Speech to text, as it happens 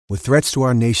With threats to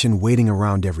our nation waiting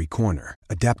around every corner,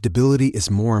 adaptability is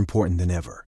more important than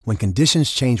ever. When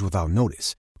conditions change without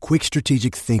notice, quick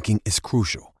strategic thinking is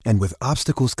crucial. And with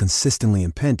obstacles consistently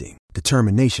impending,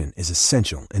 determination is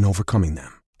essential in overcoming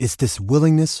them. It's this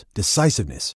willingness,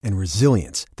 decisiveness, and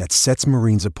resilience that sets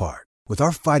Marines apart. With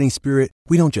our fighting spirit,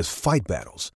 we don't just fight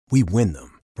battles, we win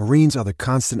them. Marines are the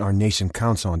constant our nation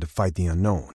counts on to fight the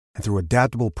unknown. And through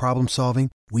adaptable problem solving,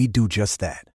 we do just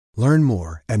that. Learn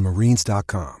more at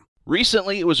marines.com.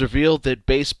 Recently, it was revealed that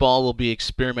baseball will be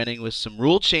experimenting with some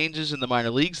rule changes in the minor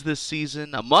leagues this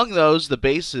season. Among those, the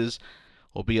bases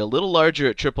will be a little larger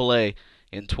at AAA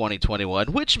in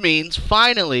 2021, which means,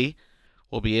 finally,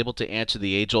 we'll be able to answer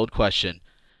the age-old question,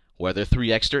 whether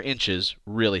 3 extra inches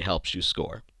really helps you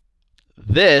score.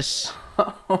 This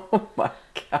oh my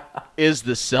God. is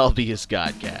the Selby is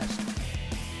Godcast.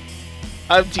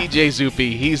 I'm TJ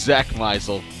Zuppe. He's Zach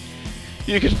Meisel.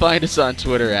 You can find us on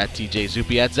Twitter at TJ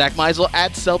Zuppe, at Zach Meisel,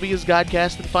 at Selby is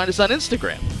Godcast, and find us on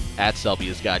Instagram at Selby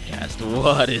is Godcast.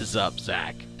 What is up,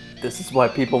 Zach? This is why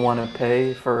people want to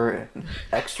pay for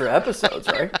extra episodes,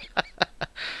 right?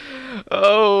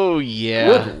 Oh,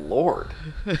 yeah. Good Lord.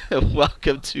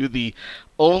 Welcome to the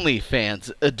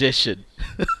OnlyFans edition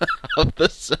of the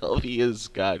Selby is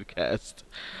Godcast.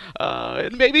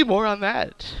 And maybe more on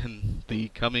that in the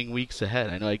coming weeks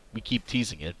ahead. I know we keep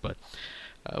teasing it, but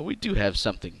we do have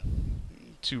something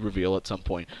to reveal at some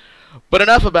point. But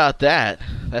enough about that.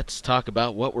 Let's talk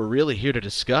about what we're really here to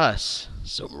discuss.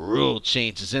 Some rule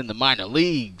changes in the minor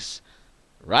leagues.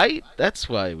 Right? That's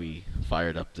why we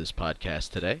fired up this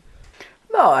podcast today.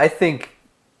 No, I think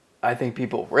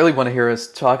people really want to hear us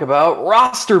talk about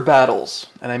roster battles.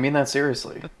 And I mean that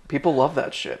seriously. People love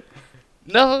that shit.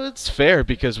 No, it's fair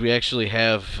because we actually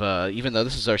have, even though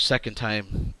this is our second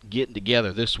time getting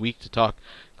together this week to talk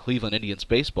Cleveland Indians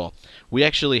baseball, we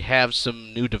actually have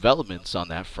some new developments on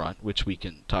that front, which we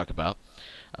can talk about.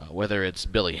 Whether it's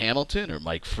Billy Hamilton or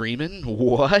Mike Freeman,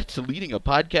 what? Leading a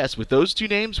podcast with those two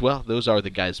names? Well, those are the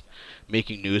guys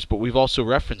making news, but we've also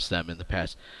referenced them in the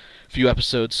past few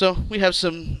episodes. So we have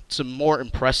some more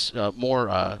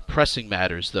pressing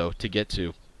matters, though, to get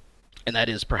to. And that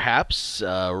is perhaps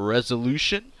a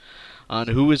resolution on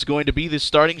who is going to be the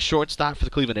starting shortstop for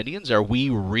the Cleveland Indians. Are we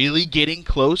really getting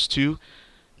close to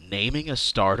naming a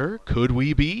starter? Could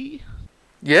we be?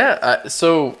 Yeah,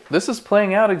 so this is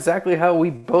playing out exactly how we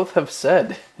both have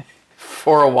said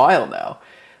for a while now.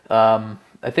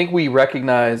 I think we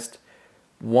recognized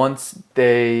once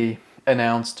they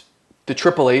announced the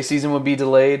AAA season would be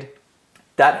delayed,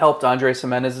 that helped Andres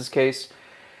Gimenez's case.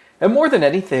 And more than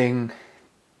anything,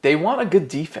 they want a good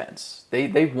defense. They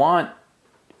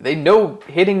know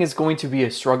hitting is going to be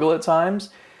a struggle at times,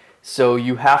 so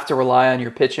you have to rely on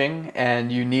your pitching,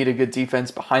 and you need a good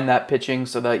defense behind that pitching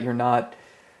so that you're not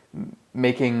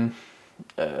making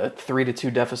a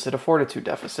 3-2 deficit, a 4-2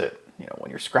 deficit, when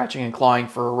you're scratching and clawing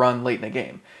for a run late in a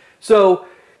game. So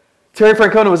Terry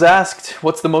Francona was asked,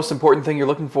 what's the most important thing you're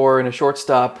looking for in a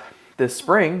shortstop this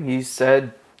spring? He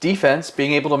said defense,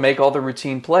 being able to make all the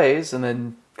routine plays, and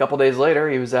then a couple days later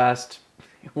he was asked,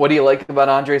 what do you like about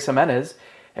Andres Gimenez?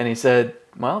 And he said,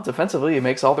 well, defensively, he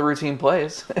makes all the routine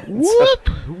plays. Whoop,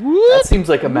 whoop, that seems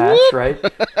like a match, whoop.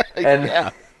 right?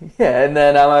 And Yeah, and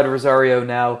then Amed Rosario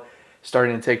now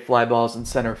starting to take fly balls in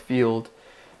center field.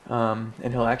 And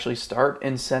he'll actually start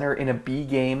in center in a B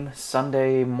game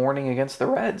Sunday morning against the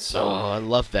Reds. So. Oh, I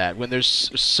love that. When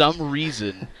there's some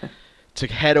reason to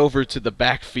head over to the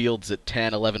backfields at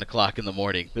 10, 11 o'clock in the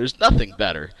morning, there's nothing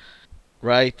better.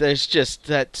 Right? There's just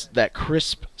that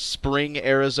crisp spring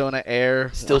Arizona air.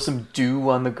 Still some dew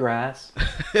on the grass.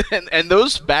 and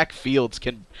those backfields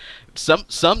can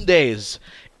some days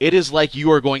it is like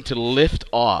you are going to lift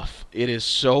off. It is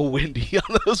so windy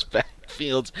on those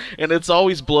backfields, and it's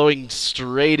always blowing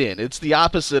straight in. It's the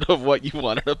opposite of what you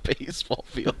want on a baseball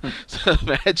field. So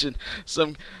imagine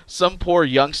some poor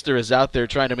youngster is out there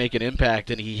trying to make an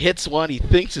impact, and he hits one he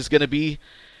thinks is going to be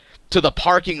to the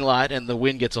parking lot, and the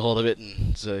wind gets a hold of it,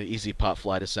 and it's an easy pop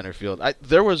fly to center field.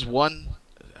 There was one,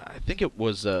 I think it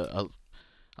was a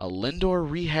Lindor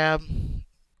rehab,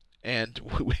 and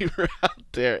we were out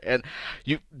there, and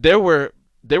there were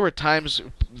times,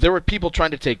 there were people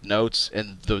trying to take notes,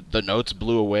 and the notes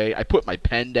blew away. I put my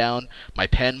pen down, my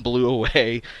pen blew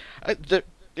away.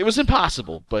 It was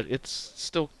impossible, but it's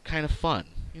still kind of fun.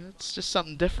 It's just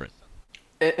something different.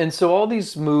 And so all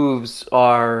these moves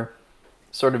are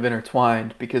sort of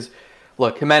intertwined because,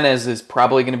 look, Gimenez is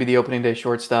probably going to be the opening day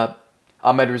shortstop.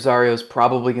 Amed Rosario is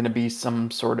probably going to be some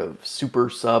sort of super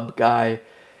sub guy.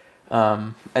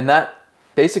 And that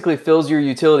basically fills your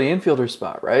utility infielder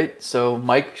spot, right? So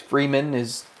Mike Freeman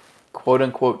is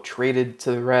quote-unquote traded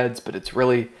to the Reds, but it's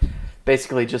really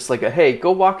basically just like hey,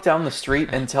 go walk down the street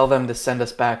and tell them to send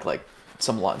us back like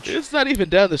some lunch. It's not even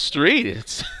down the street.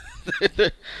 It's you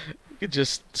could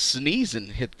just sneeze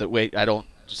and hit the wait.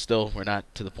 We're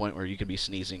not to the point where you can be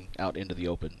sneezing out into the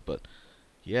open, but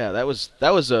yeah, that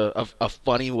was a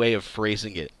funny way of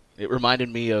phrasing it. It reminded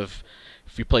me of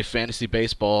if you play fantasy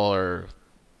baseball or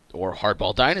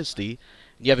Hardball Dynasty,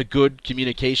 and you have a good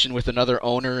communication with another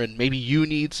owner, and maybe you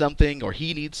need something or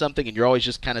he needs something, and you're always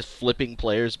just kind of flipping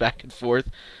players back and forth.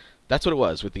 That's what it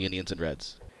was with the Indians and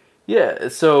Reds. Yeah,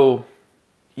 so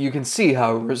you can see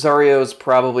how Rosario's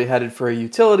probably headed for a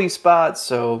utility spot.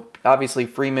 So obviously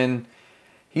Freeman,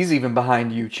 he's even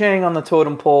behind Yu Chang on the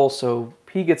totem pole, so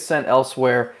he gets sent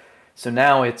elsewhere. So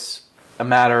now it's a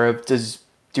matter of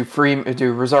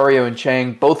do Rosario and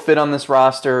Chang both fit on this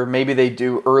roster? Maybe they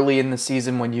do early in the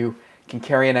season when you can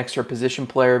carry an extra position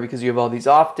player because you have all these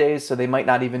off days, so they might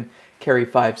not even carry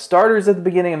 5 starters at the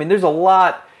beginning. I mean, there's a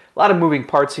lot of moving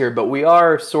parts here, but we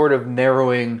are sort of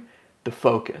narrowing the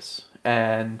focus.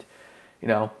 And,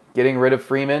 getting rid of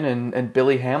Freeman and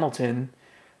Billy Hamilton,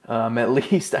 at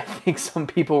least I think some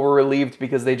people were relieved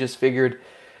because they just figured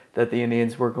that the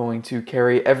Indians were going to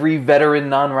carry every veteran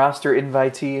non-roster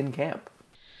invitee in camp.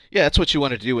 Yeah, that's what you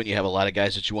want to do when you have a lot of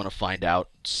guys that you want to find out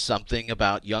something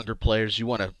about younger players. You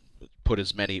want to put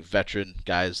as many veteran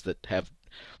guys that have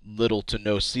little to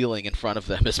no ceiling in front of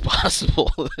them as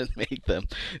possible and make them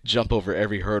jump over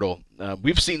every hurdle.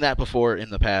 We've seen that before in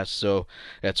the past, so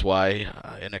that's why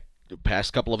in the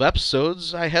past couple of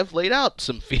episodes I have laid out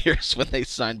some fears when they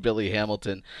signed Billy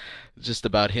Hamilton, just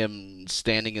about him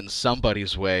standing in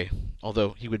somebody's way,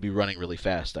 although he would be running really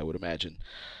fast, I would imagine.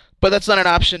 But that's not an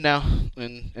option now,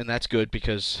 and that's good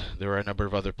because there are a number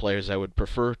of other players I would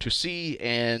prefer to see,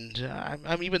 and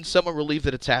I'm even somewhat relieved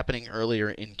that it's happening earlier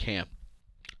in camp.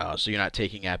 So you're not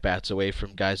taking at-bats away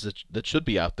from guys that should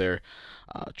be out there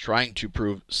trying to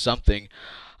prove something.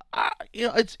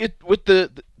 It's with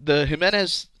the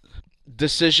Gimenez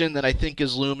decision that I think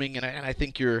is looming, and I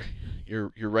think you're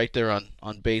right there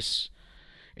on base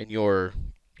in your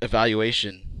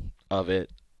evaluation of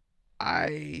it.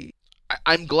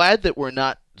 I'm glad that we're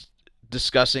not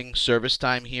discussing service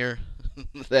time here,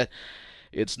 that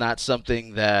it's not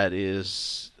something that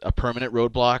is a permanent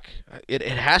roadblock. It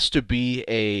has to be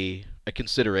a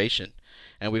consideration,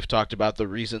 and we've talked about the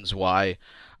reasons why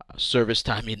service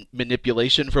time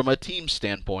manipulation from a team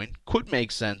standpoint could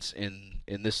make sense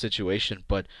in this situation,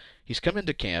 but he's come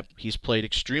into camp. He's played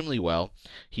extremely well.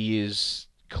 He is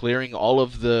clearing all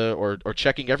of or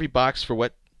checking every box for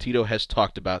what Tito has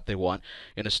talked about they want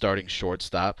in a starting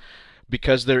shortstop,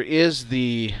 because there is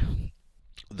the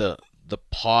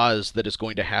pause that is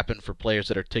going to happen for players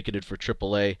that are ticketed for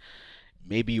AAA.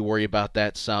 Maybe you worry about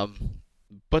that some,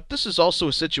 but this is also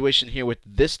a situation here with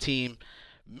this team.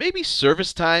 Maybe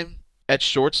service time at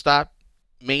shortstop,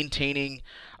 maintaining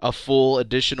a full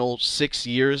additional 6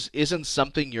 years, isn't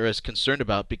something you're as concerned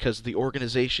about because the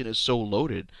organization is so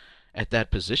loaded at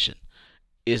that position.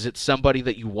 Is it somebody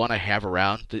that you want to have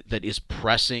around that is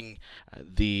pressing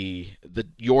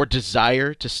your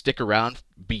desire to stick around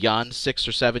beyond 6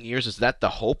 or 7 years? Is that the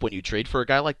hope when you trade for a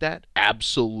guy like that?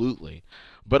 Absolutely.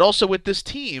 But also with this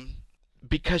team,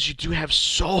 because you do have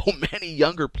so many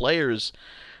younger players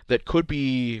that could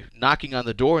be knocking on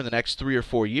the door in the next 3 or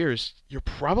 4 years, you're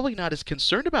probably not as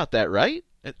concerned about that, right?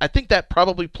 I think that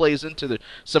probably plays into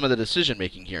some of the decision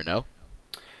making here, no?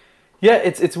 Yeah,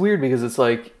 it's weird because it's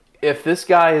like, if this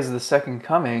guy is the second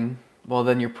coming, well,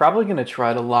 then you're probably going to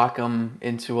try to lock him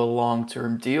into a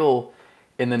long-term deal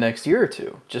in the next year or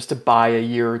two, just to buy a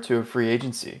year or two of free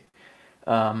agency.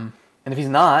 And if he's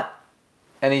not,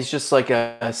 and he's just like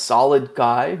a solid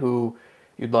guy who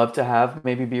you'd love to have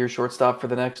maybe be your shortstop for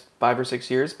the next 5 or 6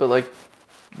 years, but like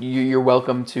you're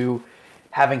welcome to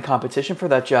having competition for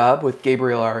that job with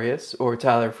Gabriel Arias or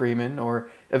Tyler Freeman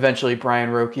or eventually Brian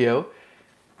Rocchio,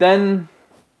 then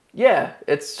yeah,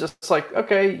 it's just like,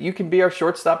 okay, you can be our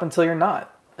shortstop until you're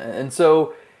not. And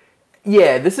so,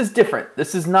 yeah, this is different.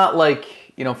 This is not like,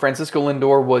 Francisco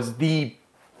Lindor was the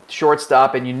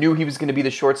shortstop and you knew he was going to be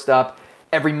the shortstop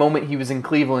every moment he was in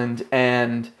Cleveland,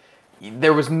 and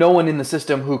there was no one in the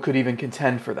system who could even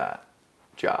contend for that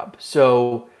job.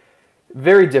 So,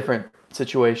 very different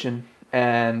situation.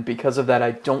 And because of that,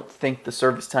 I don't think the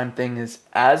service time thing is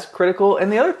as critical.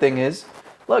 And the other thing is,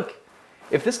 look,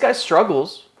 if this guy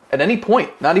struggles at any point,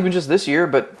 not even just this year,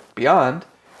 but beyond,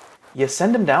 you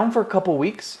send him down for a couple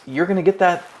weeks, you're going to get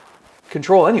that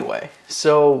control anyway.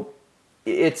 So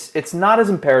it's not as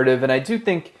imperative. And I do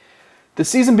think the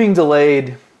season being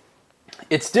delayed,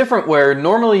 it's different where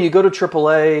normally you go to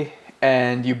AAA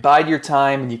and you bide your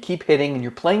time and you keep hitting and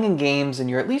you're playing in games and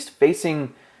you're at least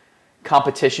facing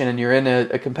competition and you're in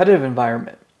a competitive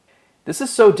environment. This is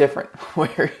so different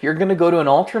where you're going to go to an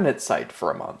alternate site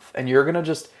for a month and you're going to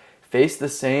just face the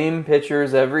same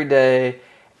pitchers every day.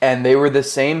 And they were the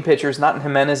same pitchers, not in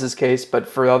Gimenez's case, but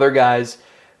for other guys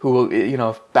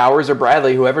who, Bowers or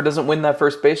Bradley, whoever doesn't win that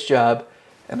first base job,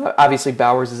 and obviously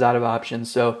Bowers is out of options.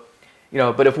 So,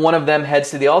 but if one of them heads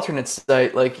to the alternate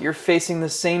site, like you're facing the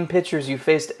same pitchers you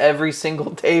faced every single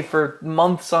day for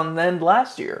months on end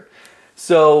last year.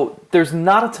 So there's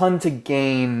not a ton to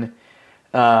gain.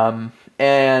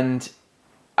 And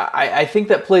I think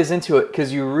that plays into it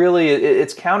because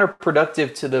it's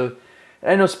counterproductive to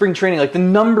I know spring training, like the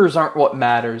numbers aren't what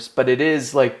matters, but it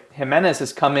is like Gimenez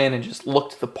has come in and just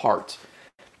looked the part.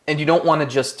 And you don't want to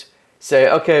just say,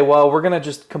 okay, well, we're going to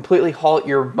just completely halt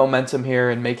your momentum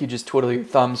here and make you just twiddle your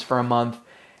thumbs for a month,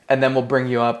 and then we'll bring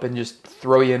you up and just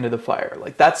throw you into the fire.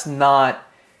 Like that's not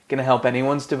going to help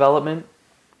anyone's development,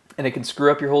 and it can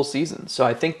screw up your whole season. So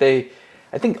I think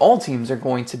all teams are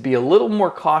going to be a little more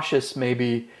cautious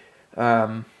maybe,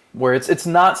 where it's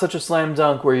not such a slam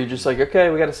dunk where you're just like, okay,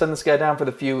 we got to send this guy down for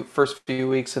the first few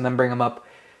weeks and then bring him up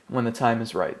when the time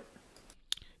is right.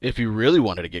 If you really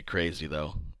wanted to get crazy,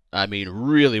 though,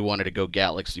 really wanted to go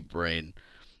galaxy brain,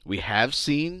 we have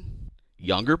seen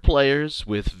younger players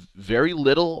with very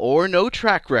little or no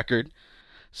track record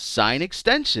sign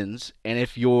extensions, and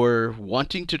if you're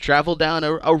wanting to travel down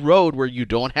a road where you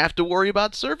don't have to worry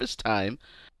about service time,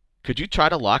 could you try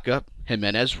to lock up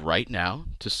Gimenez right now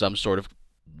to some sort of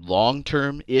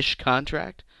long-term-ish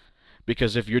contract?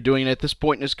 Because if you're doing it at this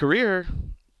point in his career,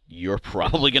 you're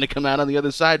probably going to come out on the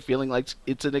other side feeling like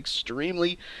it's an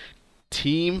extremely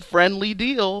team-friendly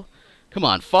deal. Come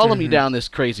on, follow me down this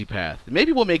crazy path.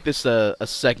 Maybe we'll make this a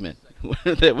segment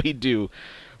that we do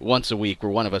once a week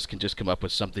where one of us can just come up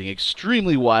with something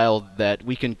extremely wild that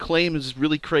we can claim is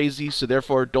really crazy, so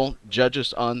therefore don't judge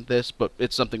us on this, but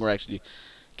it's something we're actually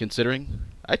considering.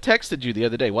 I texted you the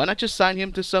other day. Why not just sign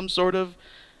him to some sort of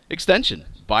extension?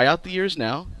 Buy out the years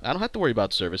now. I don't have to worry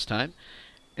about service time.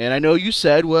 And I know you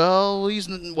said, well,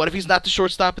 what if he's not the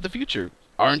shortstop of the future?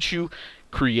 Aren't you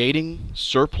creating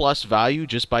surplus value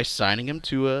just by signing him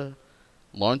to a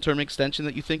long-term extension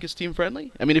that you think is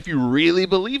team-friendly? If you really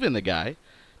believe in the guy.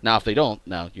 Now, if they don't,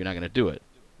 now you're not going to do it.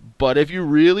 But if you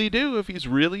really do, if he's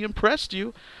really impressed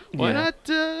you, why not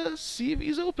see if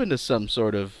he's open to some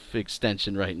sort of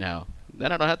extension right now?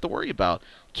 Then I don't have to worry about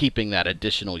keeping that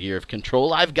additional year of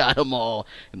control. I've got them all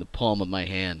in the palm of my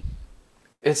hand.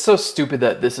 It's so stupid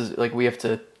that this is like we have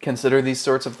to consider these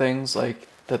sorts of things. Like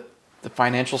the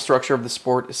financial structure of the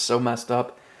sport is so messed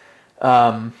up.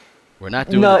 We're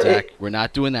not doing it, Zach. We're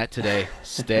not doing that today.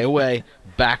 Stay away.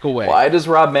 Back away. Why does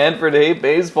Rob Manfred hate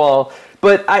baseball?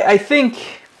 But I think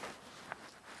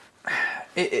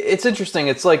it's interesting.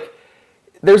 It's like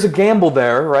there's a gamble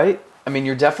there, right?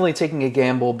 You're definitely taking a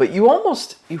gamble, but you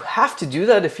have to do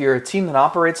that if you're a team that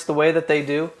operates the way that they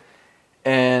do.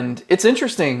 And it's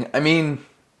interesting.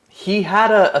 He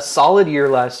had a solid year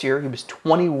last year. He was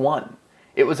 21.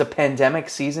 It was a pandemic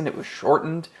season. It was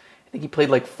shortened. I think he played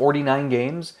like 49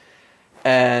 games.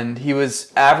 And he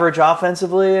was average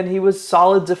offensively, and he was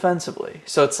solid defensively.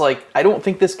 So it's like, I don't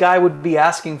think this guy would be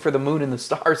asking for the moon and the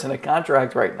stars in a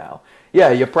contract right now.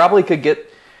 Yeah, you probably could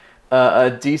get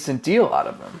a decent deal out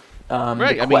of him.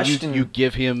 Right. You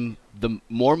give him the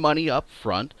more money up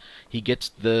front. He gets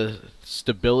the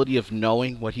stability of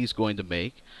knowing what he's going to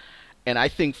make. And I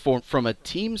think from a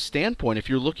team standpoint, if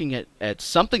you're looking at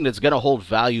something that's going to hold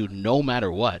value no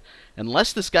matter what,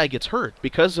 unless this guy gets hurt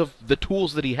because of the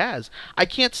tools that he has, I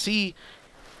can't see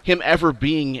him ever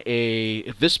being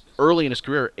this early in his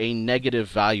career, a negative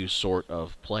value sort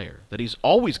of player. That he's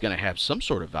always going to have some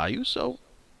sort of value, so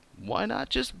why not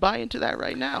just buy into that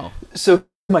right now? So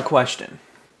my question,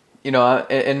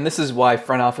 and this is why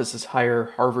front offices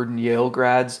hire Harvard and Yale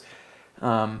grads,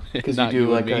 because you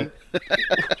do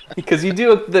because you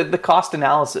do the cost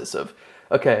analysis of,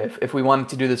 okay, if we wanted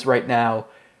to do this right now,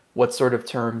 what sort of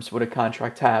terms would a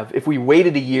contract have? If we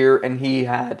waited a year and he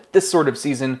had this sort of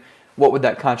season, what would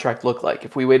that contract look like?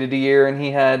 If we waited a year and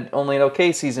he had only an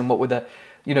okay season, what would that?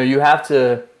 You have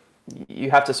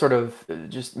to sort of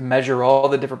just measure all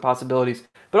the different possibilities,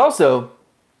 but also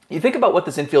you think about what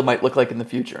this infield might look like in the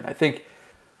future. And I think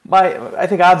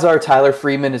odds are Tyler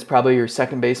Freeman is probably your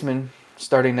second baseman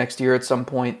starting next year at some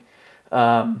point.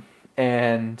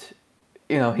 And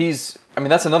he's,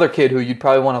 that's another kid who you'd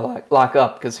probably want to lock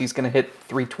up because he's going to hit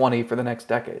 320 for the next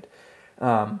decade.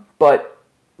 But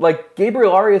like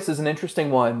Gabriel Arias is an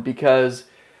interesting one because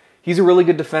he's a really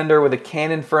good defender with a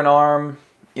cannon for an arm.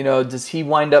 does he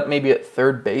wind up maybe at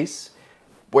third base?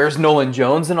 Where's Nolan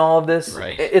Jones in all of this?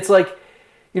 Right. It's like,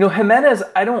 Gimenez,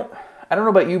 I don't know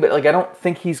about you, but like I don't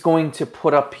think he's going to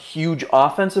put up huge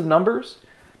offensive numbers,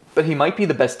 but he might be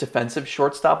the best defensive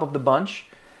shortstop of the bunch.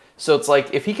 So it's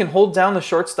like if he can hold down the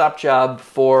shortstop job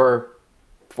for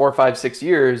 4, 5, 6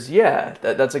 years, yeah,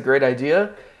 that's a great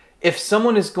idea. If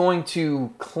someone is going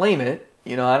to claim it,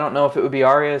 I don't know if it would be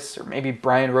Arias or maybe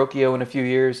Brian Rocchio in a few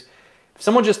years. If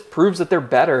someone just proves that they're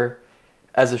better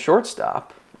as a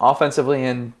shortstop, offensively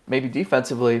and maybe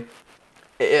defensively,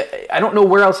 I don't know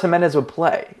where else Gimenez would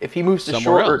play. If he moves to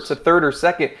short or to third or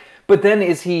second, but then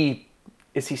is he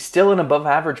still an above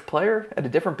average player at a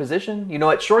different position?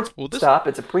 At shortstop,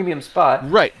 it's a premium spot.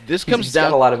 Right. He's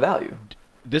got a lot of value.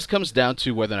 This comes down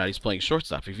to whether or not he's playing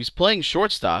shortstop. If he's playing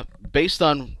shortstop, based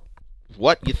on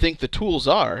what you think the tools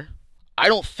are, I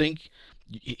don't think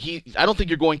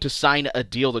you're going to sign a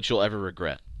deal that you'll ever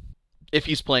regret if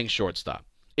he's playing shortstop.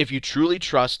 If you truly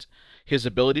trust his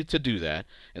ability to do that,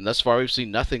 and thus far we've seen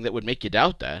nothing that would make you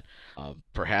doubt that,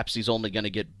 perhaps he's only going to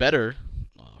get better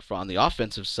on the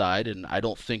offensive side, and I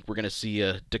don't think we're going to see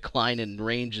a decline in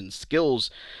range and skills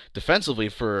defensively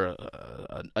for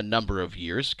a number of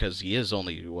years, because he is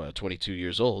only 22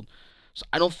 years old. So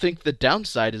I don't think the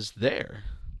downside is there.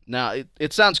 Now,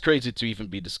 it sounds crazy to even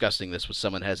be discussing this with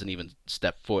someone who hasn't even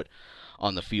stepped foot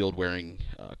on the field wearing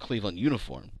a Cleveland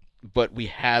uniform. But we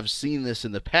have seen this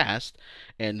in the past,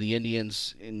 and the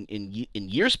Indians in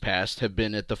years past have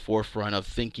been at the forefront of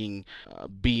thinking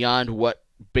beyond what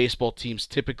baseball teams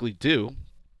typically do.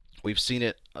 We've seen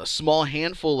it, a small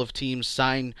handful of teams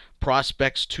sign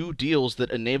prospects to deals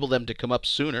that enable them to come up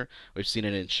sooner. We've seen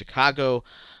it in Chicago.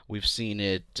 We've seen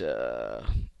it...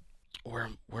 where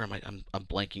am I? I'm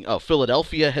blanking. Oh,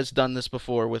 Philadelphia has done this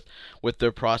before with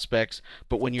their prospects.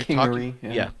 But when you're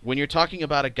when you're talking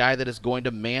about a guy that is going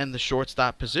to man the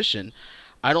shortstop position,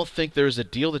 I don't think there's a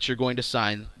deal that you're going to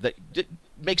sign that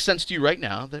makes sense to you right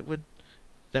now that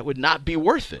would not be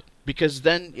worth it. Because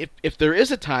then if there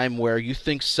is a time where you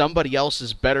think somebody else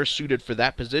is better suited for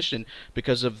that position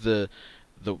because of the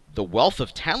wealth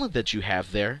of talent that you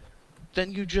have there,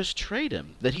 then you just trade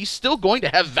him. That he's still going to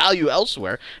have value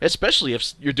elsewhere, especially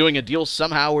if you're doing a deal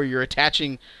somehow where you're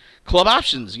attaching club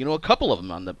options, a couple of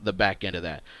them on the back end of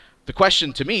that. The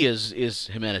question to me is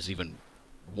Gimenez even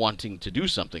wanting to do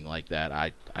something like that?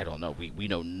 I don't know. We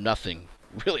know nothing,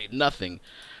 really nothing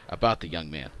about the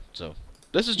young man. So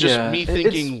this is just me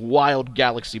thinking wild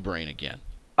galaxy brain again.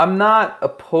 I'm not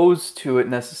opposed to it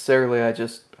necessarily.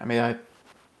 I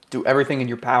do everything in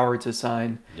your power to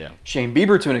sign Shane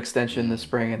Bieber to an extension this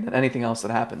spring, and then anything else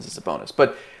that happens is a bonus.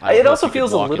 But it also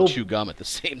feels a little chew gum at the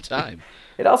same time.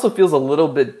 It also feels a little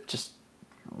bit just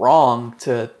wrong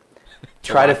to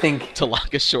try to think to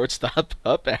lock a shortstop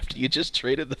up after you just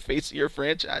traded the face of your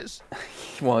franchise.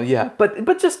 Well, yeah,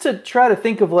 but just to try to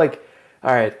think of like,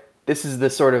 all right, this is the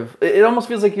sort of. It almost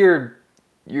feels like you're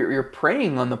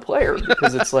preying on the player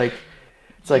because it's like.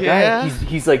 It's like,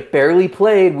 he's like barely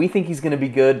played. We think he's going to be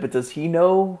good, but does he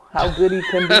know how good he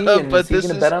can be? And is he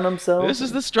going to bet on himself? This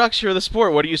is the structure of the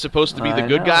sport. What are you supposed to be, the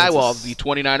good guy, while the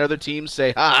 29 other teams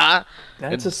say, ha?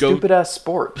 That's a stupid-ass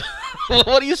sport.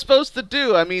 What are you supposed to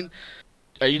do? I mean,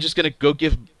 are you just going to go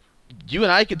give... You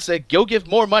and I could say, go give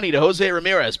more money to Jose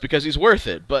Ramirez because he's worth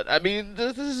it. But, I mean,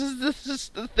 this is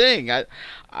the thing.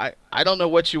 I don't know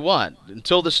what you want.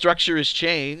 Until the structure is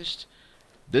changed,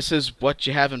 this is what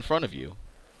you have in front of you.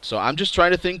 So I'm just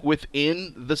trying to think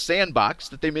within the sandbox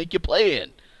that they make you play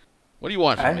in. What do you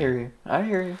want from me? I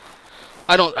hear you.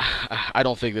 I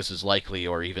don't think this is likely,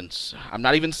 or even... I'm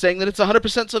not even saying that it's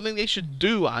 100% something they should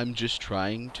do. I'm just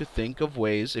trying to think of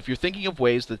ways. If you're thinking of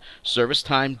ways that service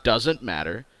time doesn't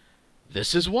matter,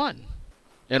 this is one.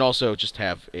 And also just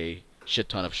have a shit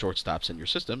ton of shortstops in your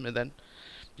system, and then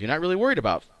you're not really worried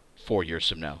about 4 years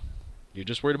from now. You're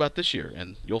just worried about this year,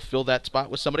 and you'll fill that spot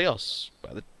with somebody else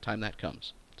by the time that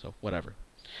comes. So, whatever.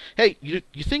 Hey, you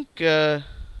think the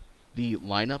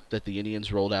lineup that the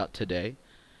Indians rolled out today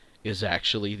is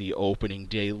actually the opening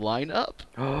day lineup?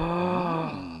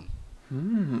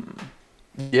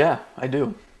 Yeah, I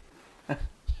do. Well,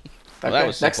 that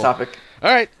was next topic.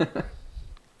 All right.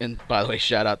 And, by the way,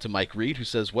 shout out to Mike Reed, who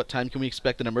says, what time can we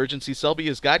expect an emergency Selby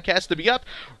as Godcast to be up?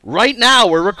 Right now.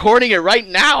 We're recording it right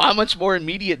now. How much more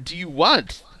immediate do you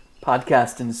want?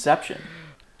 Podcast Inception.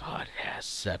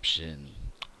 Podcastception.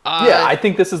 Yeah, I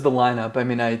think this is the lineup. I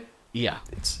mean, I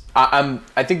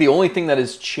think the only thing that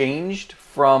has changed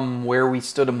from where we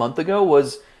stood a month ago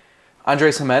was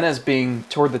Andres Gimenez being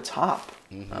toward the top.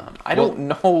 Mm-hmm. I don't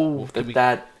know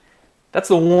that's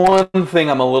the one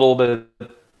thing I'm a little bit.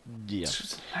 Yeah.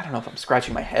 I don't know if I'm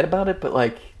scratching my head about it, but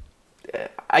like,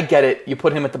 I get it. You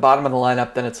put him at the bottom of the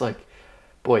lineup, then it's like,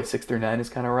 boy, 6 through 9 is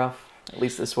kind of rough. At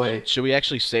least this way. Should we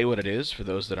actually say what it is for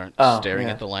those that aren't staring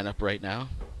at the lineup right now?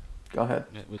 Go ahead.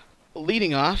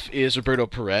 Leading off is Roberto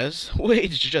Perez.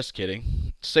 Wait, just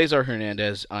kidding. Cesar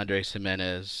Hernandez, Andres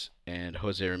Gimenez, and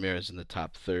Jose Ramirez in the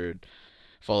top third,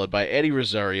 followed by Eddie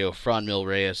Rosario, Franmil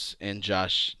Reyes, and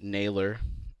Josh Naylor,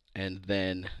 and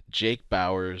then Jake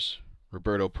Bauers,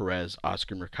 Roberto Perez,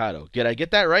 Oscar Mercado. Did I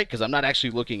get that right? Because I'm not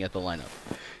actually looking at the lineup.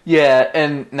 Yeah,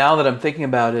 and now that I'm thinking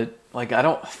about it, like I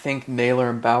don't think Naylor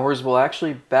and Bauers will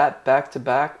actually bat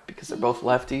back-to-back because they're both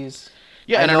lefties.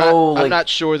 Yeah, and I'm not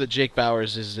sure that Jake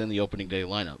Bauers is in the opening day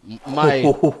lineup. My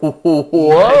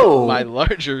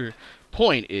larger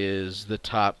point is the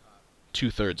top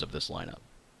 2/3 of this lineup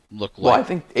look like. Well, I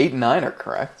think 8 and 9 are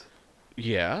correct.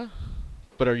 Yeah,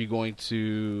 but are you going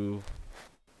to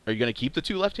keep the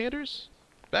two left-handers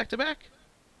back to back?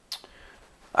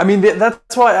 I mean,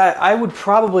 that's why I would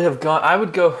probably have gone. I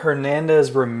would go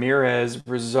Hernandez, Ramirez,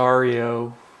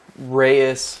 Rosario,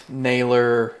 Reyes,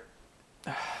 Naylor.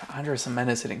 Andres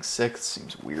Gimenez hitting 6th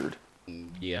seems weird.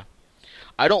 Yeah.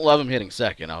 I don't love him hitting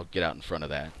second. I'll get out in front of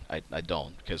that. I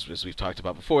don't, because as we've talked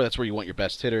about before, that's where you want your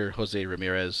best hitter. Jose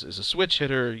Ramirez is a switch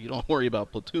hitter. You don't worry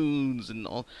about platoons and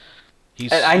all.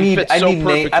 Naylor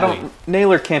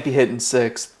can't be hitting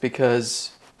 6th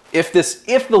because if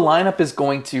the lineup is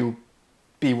going to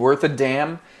be worth a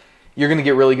damn, you're going to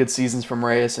get really good seasons from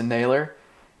Reyes and Naylor,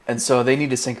 and so they need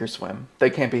to sink or swim. They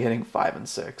can't be hitting 5 and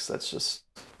 6. That's just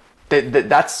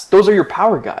those are your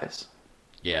power guys.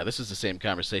 Yeah, this is the same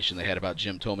conversation they had about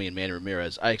Jim Thome and Manny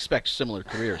Ramirez. I expect similar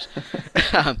careers.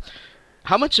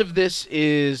 How much of this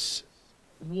is,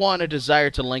 one, a desire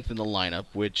to lengthen the lineup,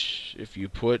 which if you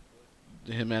put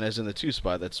Gimenez in the 2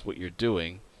 spot, that's what you're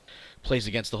doing. Plays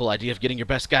against the whole idea of getting your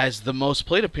best guys the most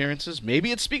plate appearances.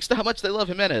 Maybe it speaks to how much they love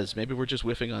Gimenez. Maybe we're just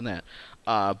whiffing on that.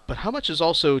 But how much is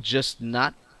also just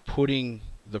not putting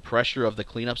the pressure of the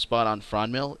cleanup spot on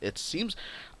Franmil? It seems,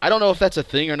 I don't know if that's a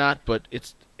thing or not, but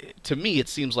to me it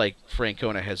seems like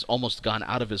Francona has almost gone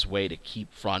out of his way to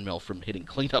keep Franmil from hitting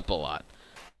cleanup a lot.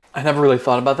 I never really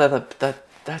thought about that.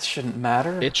 That shouldn't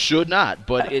matter. It should not,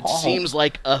 but it seems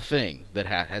like a thing that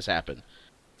has happened.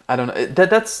 I don't know.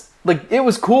 That's like, it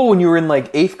was cool when you were in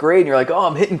like 8th grade and you're like, oh,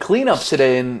 I'm hitting cleanup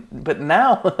today, but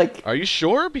now like. Are you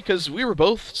sure? Because we were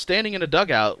both standing in a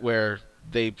dugout where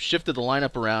they shifted the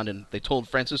lineup around and they told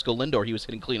Francisco Lindor he was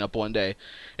hitting cleanup one day,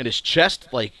 and his chest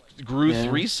like grew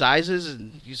 3 sizes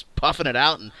and he's puffing it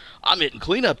out, and I'm hitting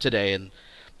cleanup today, and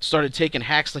started taking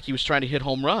hacks like he was trying to hit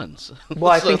home runs.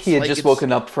 Well, I think he had just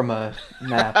woken up from a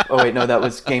nap. Oh wait, no, that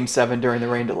was Game 7 during the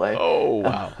rain delay. Oh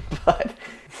wow. But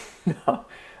no.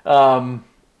 I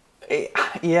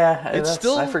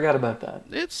forgot about that.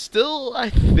 It still,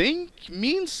 I think,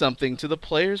 means something to the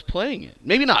players playing it.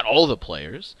 Maybe not all the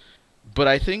players, but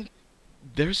I think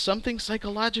there's something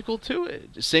psychological to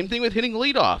it. Same thing with hitting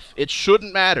leadoff. It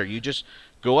shouldn't matter. You just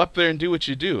go up there and do what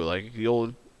you do, like the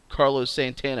old Carlos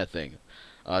Santana thing.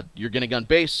 You're going to get on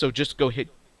base, so just go hit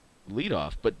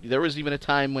leadoff. But there was even a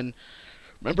time when,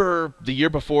 remember the year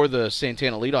before the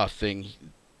Santana leadoff thing,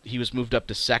 he was moved up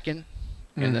to second,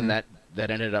 and then that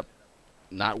ended up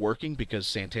not working because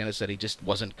Santana said he just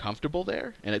wasn't comfortable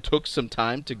there, and it took some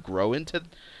time to grow into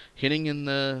hitting in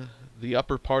the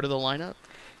upper part of the lineup.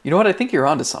 You know what? I think you're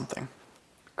onto something.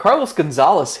 Carlos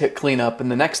Gonzalez hit cleanup,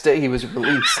 and the next day he was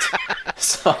released.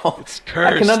 So it's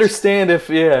cursed. I can understand if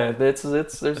there's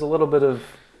a little bit of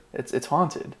it's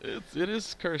haunted. It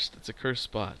is cursed. It's a cursed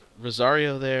spot.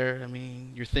 Rosario there. I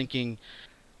mean, you're thinking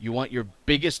you want your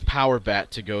biggest power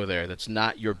bat to go there. That's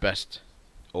not your best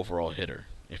overall hitter.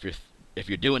 If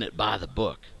you're doing it by the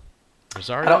book,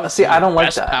 Rosario. I don't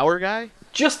like that. Power guy.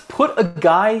 Just put a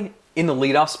guy in the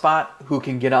leadoff spot who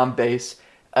can get on base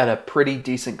at a pretty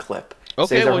decent clip.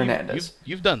 Okay, Cesar well, Hernandez.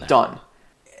 You've done that. Done.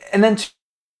 And then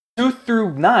 2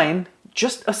 through 9,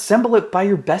 just assemble it by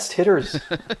your best hitters.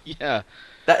 Yeah.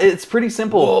 It's pretty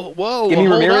simple. Whoa, Give me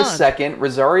Ramirez on. 2nd,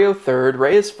 Rosario 3rd,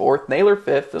 Reyes 4th, Naylor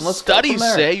 5th, and let's Studies go from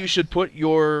there. say you should put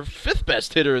your 5th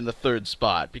best hitter in the 3rd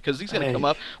spot because he's going to come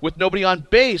up with nobody on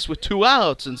base with 2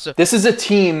 outs, and so this is a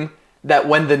team that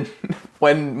when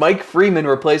Mike Freeman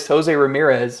replaced Jose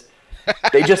Ramirez,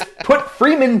 they just put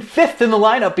Freeman 5th in the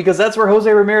lineup because that's where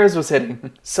Jose Ramirez was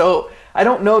hitting. So I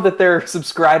don't know that they're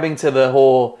subscribing to the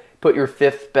whole put your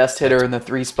 5th best hitter in the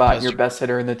 3 spot and your best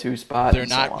hitter in the 2 spot. They're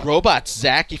not robots,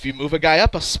 Zach. If you move a guy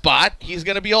up a spot, he's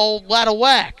going to be all out of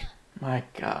whack. My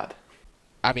God.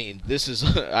 I mean, this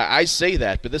is I say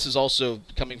that, but this is also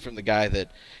coming from the guy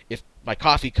that if my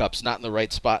coffee cup's not in the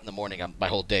right spot in the morning, my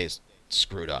whole day's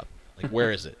screwed up. Like,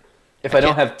 where is it? If I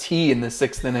don't have tea in the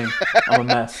 6th inning, I'm a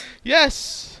mess.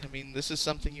 Yes, I mean this is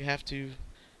something you have to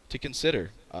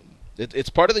consider. It's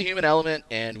part of the human element,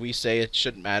 and we say it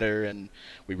shouldn't matter, and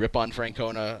we rip on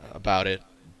Francona about it,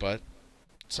 but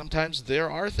sometimes there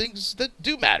are things that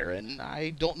do matter, and I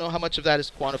don't know how much of that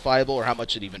is quantifiable or how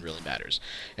much it even really matters.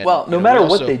 And, well, no matter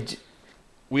what they do.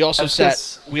 We also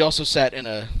sat in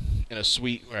a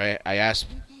suite where I asked,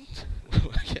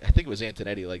 I think it was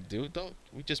Antonetti, like, dude, don't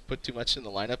we just put too much in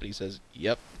the lineup? And he says,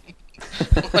 yep.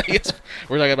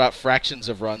 We're talking about fractions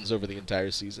of runs over the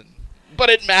entire season. But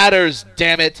it matters,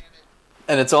 damn it.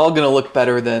 And it's all going to look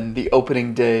better than the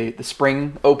opening day, the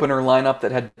spring opener lineup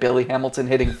that had Billy Hamilton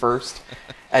hitting first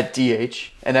at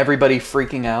DH and everybody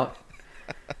freaking out.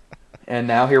 And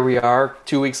now here we are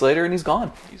 2 weeks later, and he's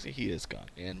gone. He is gone.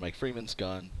 And Mike Freeman's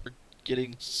gone. We're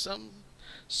getting some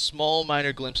small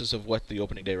minor glimpses of what the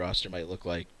opening day roster might look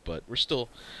like, but we're still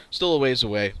a ways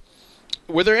away.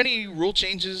 Were there any rule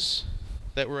changes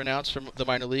that were announced from the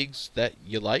minor leagues that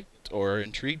you liked or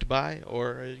intrigued by,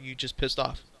 or are you just pissed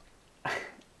off?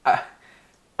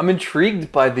 I'm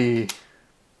intrigued by the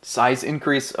size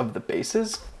increase of the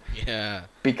bases. Yeah.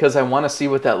 Because I want to see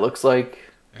what that looks like.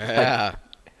 Yeah.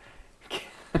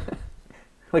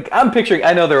 Like I'm picturing,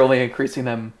 I know they're only increasing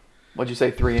them, what'd you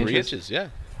say, 3 inches? 3 inches, yeah.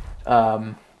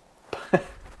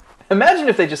 Imagine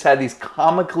if they just had these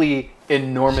comically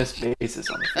enormous bases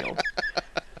on the field.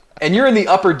 And you're in the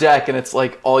upper deck, and it's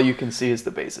like all you can see is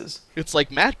the bases. It's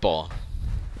like mat ball.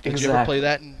 Did you ever play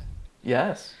that?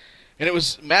 Yes. And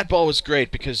mat ball was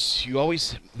great because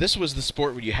this was the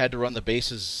sport where you had to run the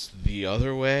bases the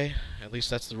other way. At least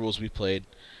that's the rules we played.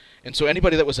 And so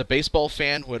anybody that was a baseball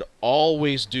fan would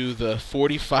always do the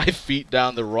 45 feet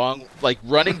down the wrong, like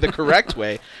running the correct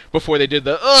way before they did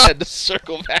the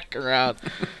circle back around.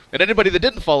 And anybody that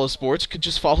didn't follow sports could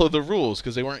just follow the rules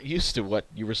because they weren't used to what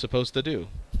you were supposed to do.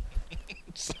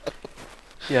 So.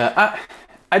 Yeah,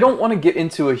 I don't want to get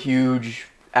into a huge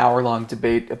hour-long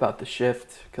debate about the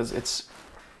shift because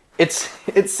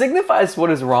it signifies what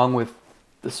is wrong with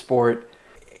the sport.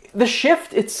 The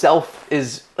shift itself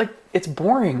is like it's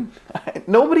boring.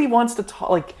 Nobody wants to talk.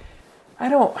 Like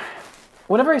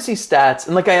whenever I see stats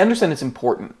and like I understand it's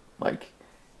important. Like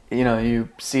you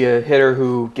see a hitter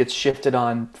who gets shifted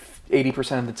on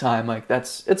 80% of the time. Like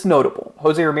it's notable.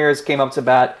 Jose Ramirez came up to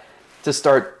bat to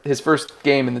start his first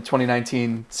game in the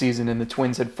 2019 season, and the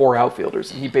Twins had 4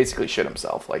 outfielders, and he basically shit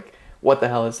himself. Like, what the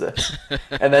hell is this?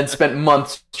 And then spent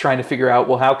months trying to figure out,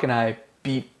 well, how can I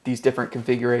beat these different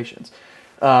configurations?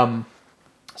 So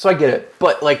I get it.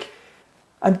 But, like,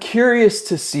 I'm curious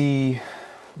to see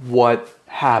what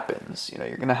happens.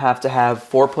 You're going to have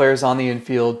 4 players on the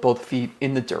infield, both feet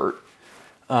in the dirt.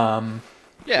 So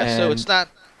it's not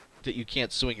that you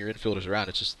can't swing your infielders around.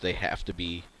 It's just they have to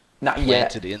be not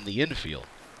planted yet in the infield.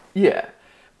 Yeah,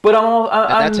 but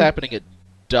and that's happening at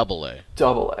Double-A.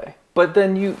 Double-A. But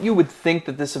then you would think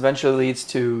that this eventually leads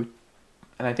to,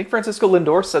 and I think Francisco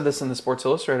Lindor said this in the Sports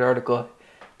Illustrated article, I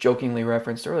jokingly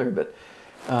referenced earlier, but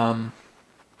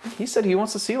he said he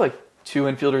wants to see like 2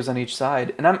 infielders on each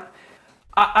side, and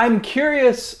I'm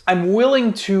curious. I'm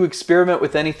willing to experiment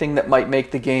with anything that might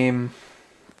make the game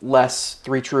less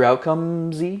 3 true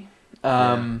outcomes-y.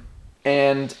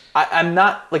 And I'm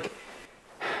not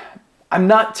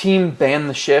team ban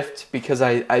the shift because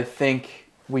I think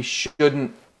we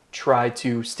shouldn't try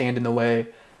to stand in the way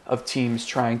of teams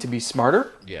trying to be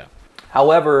smarter. Yeah.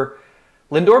 However,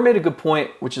 Lindor made a good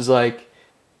point, which is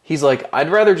he's like,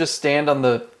 I'd rather just stand on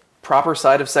the proper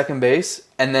side of second base,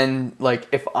 and then like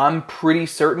if I'm pretty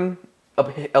certain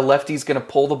a lefty's gonna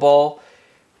pull the ball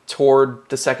toward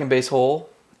the second base hole.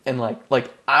 And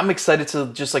like I'm excited to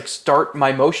just like start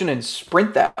my motion and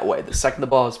sprint that way the second the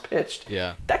ball is pitched.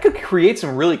 Yeah, that could create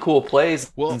some really cool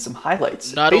plays and some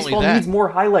highlights. Baseball needs more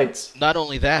highlights. Not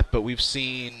only that, but we've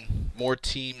seen more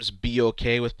teams be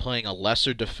okay with playing a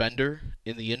lesser defender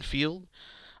in the infield.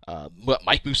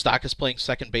 Mike Moustakas playing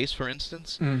second base, for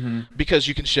instance, because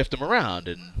you can shift him around,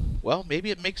 and well,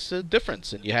 maybe it makes a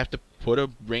difference, and you have to put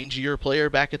a rangier player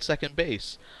back at second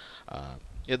base.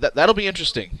 Yeah, that'll be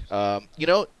interesting. I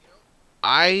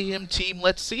am team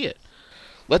let's see it.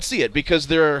 Let's see it, because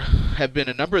there have been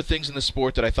a number of things in the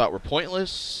sport that I thought were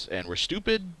pointless and were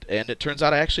stupid, and it turns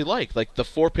out I actually like the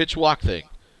 4-pitch walk thing.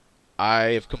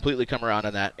 I have completely come around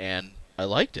on that, and I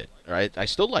liked it. Right? I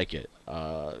still like it.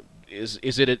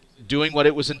 Is it doing what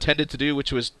it was intended to do,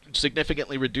 which was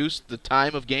significantly reduce the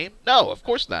time of game? No, of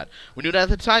course not. We knew that at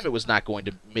the time it was not going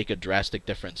to make a drastic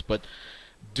difference, but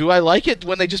Do I like it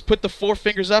when they just put the four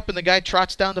fingers up and the guy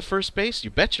trots down to first base? You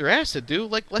bet your ass it do.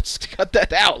 Like, let's cut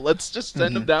that out. Let's just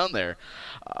send him down there.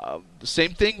 The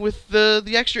same thing with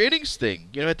the extra innings thing.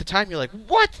 You know, at the time you're like,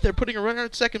 what? They're putting a runner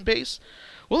at second base?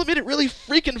 Well, it made it really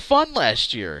freaking fun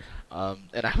last year.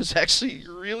 And I was actually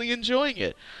really enjoying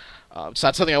it. It's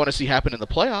not something I want to see happen in the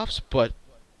playoffs, but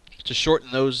to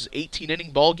shorten those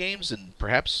 18-inning ball games and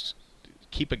perhaps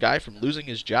keep a guy from losing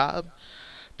his job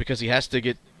because he has to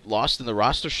get lost in the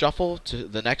roster shuffle to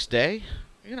the next day,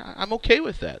 you know, I'm okay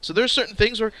with that. So there's certain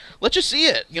things where let's just see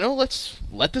it. You know, let's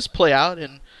let this play out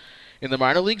in the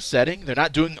minor league setting. They're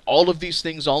not doing all of these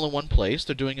things all in one place.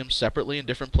 They're doing them separately in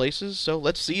different places. So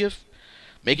let's see if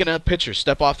making a pitcher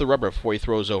step off the rubber before he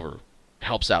throws over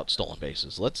helps out stolen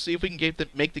bases. Let's see if we can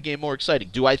make the game more exciting.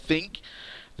 Do I think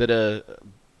that a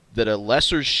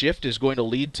lesser shift is going to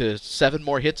lead to 7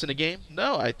 more hits in a game?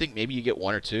 No, I think maybe you get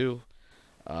 1 or 2.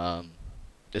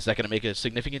 Is that going to make a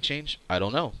significant change? I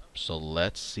don't know. So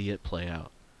let's see it play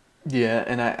out. Yeah,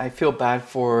 and I feel bad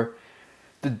for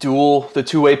the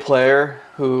two-way player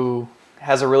who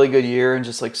has a really good year and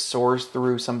just like soars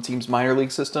through some team's minor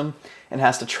league system and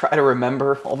has to try to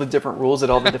remember all the different rules at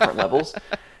all the different levels.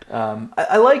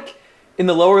 I like in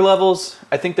the lower levels,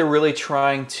 I think they're really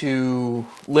trying to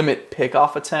limit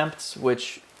pickoff attempts,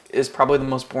 which is probably the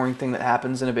most boring thing that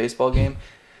happens in a baseball game.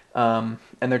 And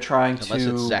they're trying Unless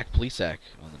it's Zach Plesac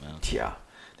on the mound. Yeah.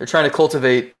 They're trying to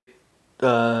cultivate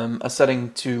a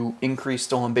setting to increase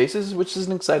stolen bases, which is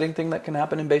an exciting thing that can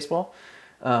happen in baseball.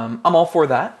 I'm all for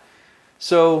that.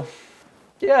 So,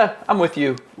 yeah, I'm with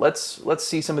you. Let's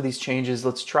see some of these changes.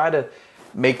 Let's try to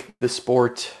make the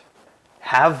sport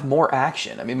have more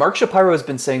action. I mean, Mark Shapiro has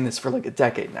been saying this for like a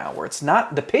decade now, where it's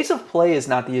not the pace of play is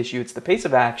not the issue, it's the pace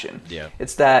of action. Yeah.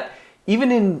 It's that you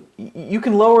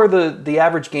can lower the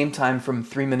average game time from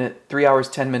 3 hours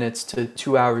 10 minutes to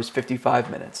 2 hours 55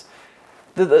 minutes.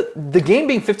 The game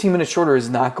being 15 minutes shorter is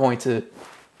not going to,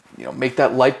 you know, make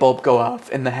that light bulb go off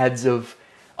in the heads of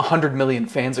 100 million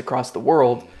fans across the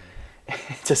world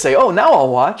to say, "Oh, now I'll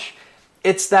watch."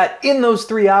 It's that in those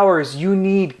 3 hours you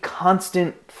need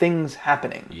constant things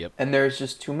happening. Yep. And there's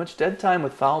just too much dead time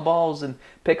with foul balls and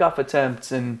pickoff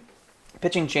attempts and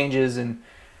pitching changes and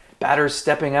batters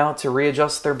stepping out to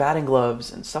readjust their batting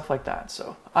gloves and stuff like that.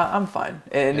 So I'm fine.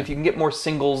 And if you can get more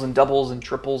singles and doubles and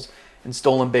triples and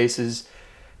stolen bases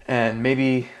and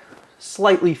maybe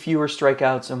slightly fewer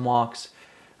strikeouts and walks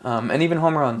and even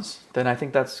home runs, then I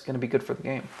think that's going to be good for the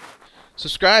game.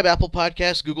 Subscribe, Apple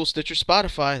Podcasts, Google, Stitcher,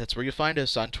 Spotify. That's where you'll find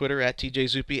us. On Twitter, at TJ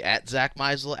Zupi, at Zach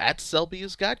Meisel, at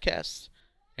Selby's Godcast.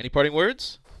 Any parting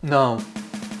words? No.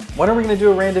 When are we going to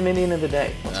do a random Indian of the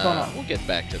day? What's going on? We'll get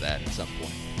back to that at some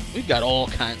point. We've got all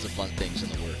kinds of fun things in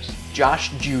the works. Josh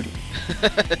Judy.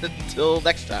 Until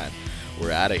next time,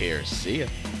 we're out of here. See ya.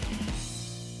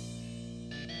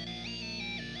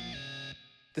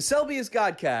 The Selby's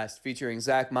Godcast, featuring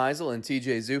Zach Meisel and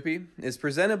TJ Zupi, is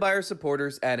presented by our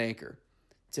supporters at Anchor.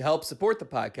 To help support the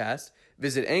podcast,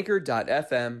 visit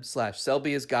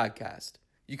anchor.fm/SelbyIsGodcast.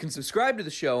 You can subscribe to the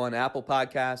show on Apple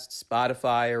Podcasts,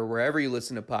 Spotify, or wherever you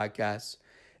listen to podcasts.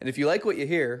 And if you like what you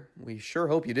hear, we sure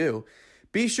hope you do,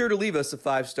 be sure to leave us a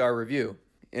 5-star review.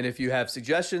 And if you have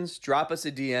suggestions, drop us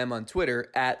a DM on Twitter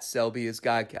at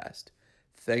SelbyIsGodcast.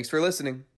 Thanks for listening.